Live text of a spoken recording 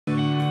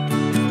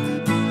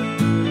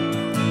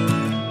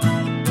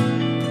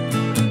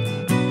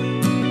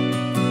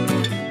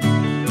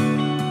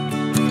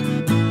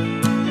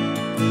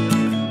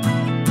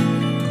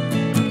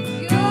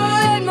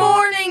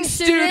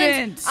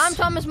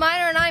Thomas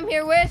Miner, and I'm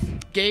here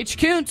with Gage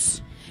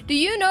Kuntz. Do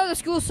you know the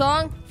school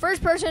song?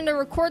 First person to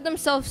record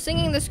themselves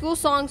singing the school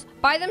songs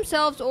by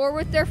themselves or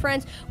with their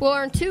friends will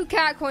earn 2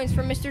 cat coins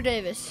from Mr.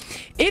 Davis.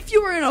 If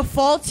you are in a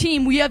fall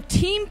team, we have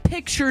team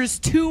pictures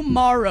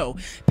tomorrow.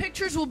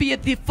 Pictures will be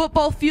at the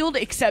football field,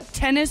 except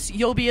tennis,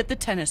 you'll be at the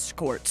tennis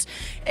courts.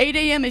 8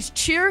 a.m. is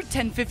cheer,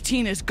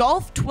 10:15 is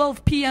golf,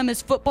 12 p.m.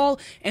 is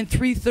football, and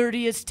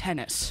 3:30 is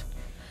tennis.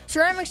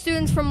 Ceramic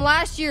students from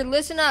last year,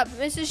 listen up.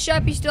 Mrs.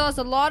 Sheppy still has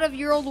a lot of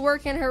your old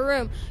work in her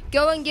room.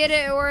 Go and get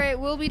it or it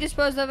will be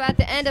disposed of at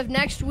the end of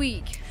next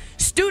week.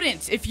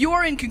 Students, if you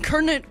are in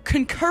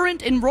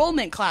concurrent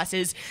enrollment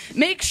classes,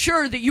 make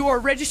sure that you are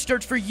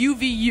registered for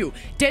UVU.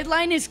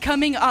 Deadline is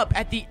coming up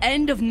at the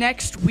end of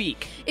next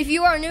week. If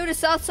you are new to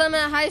South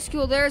Summit High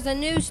School, there is a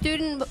new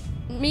student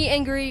meet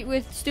and greet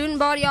with student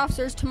body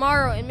officers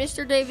tomorrow in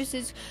Mr.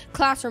 Davis's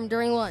classroom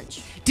during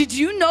lunch. Did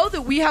you know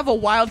that we have a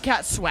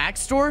Wildcat swag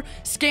store?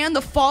 Scan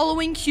the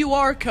following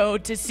QR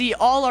code to see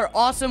all our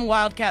awesome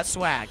Wildcat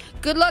swag.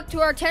 Good luck to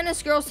our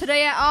tennis girls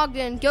today at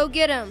Ogden. Go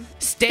get them.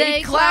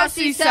 Stay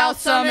classy, South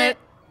Summit.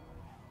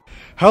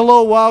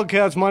 Hello,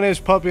 Wildcats. My name is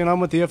Puppy, and I'm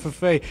with the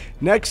FFA.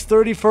 Next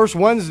 31st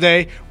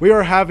Wednesday, we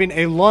are having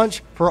a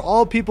lunch for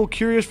all people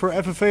curious for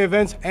FFA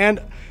events and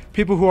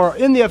people who are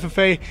in the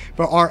FFA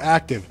but aren't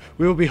active.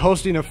 We will be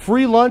hosting a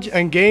free lunch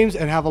and games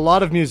and have a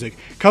lot of music.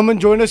 Come and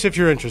join us if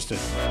you're interested.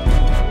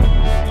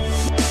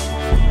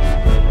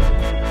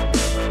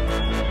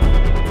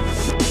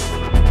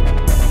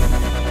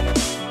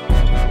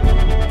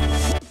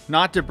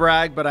 Not to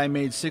brag, but I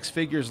made 6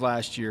 figures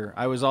last year.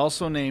 I was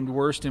also named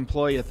worst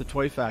employee at the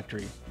toy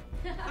factory.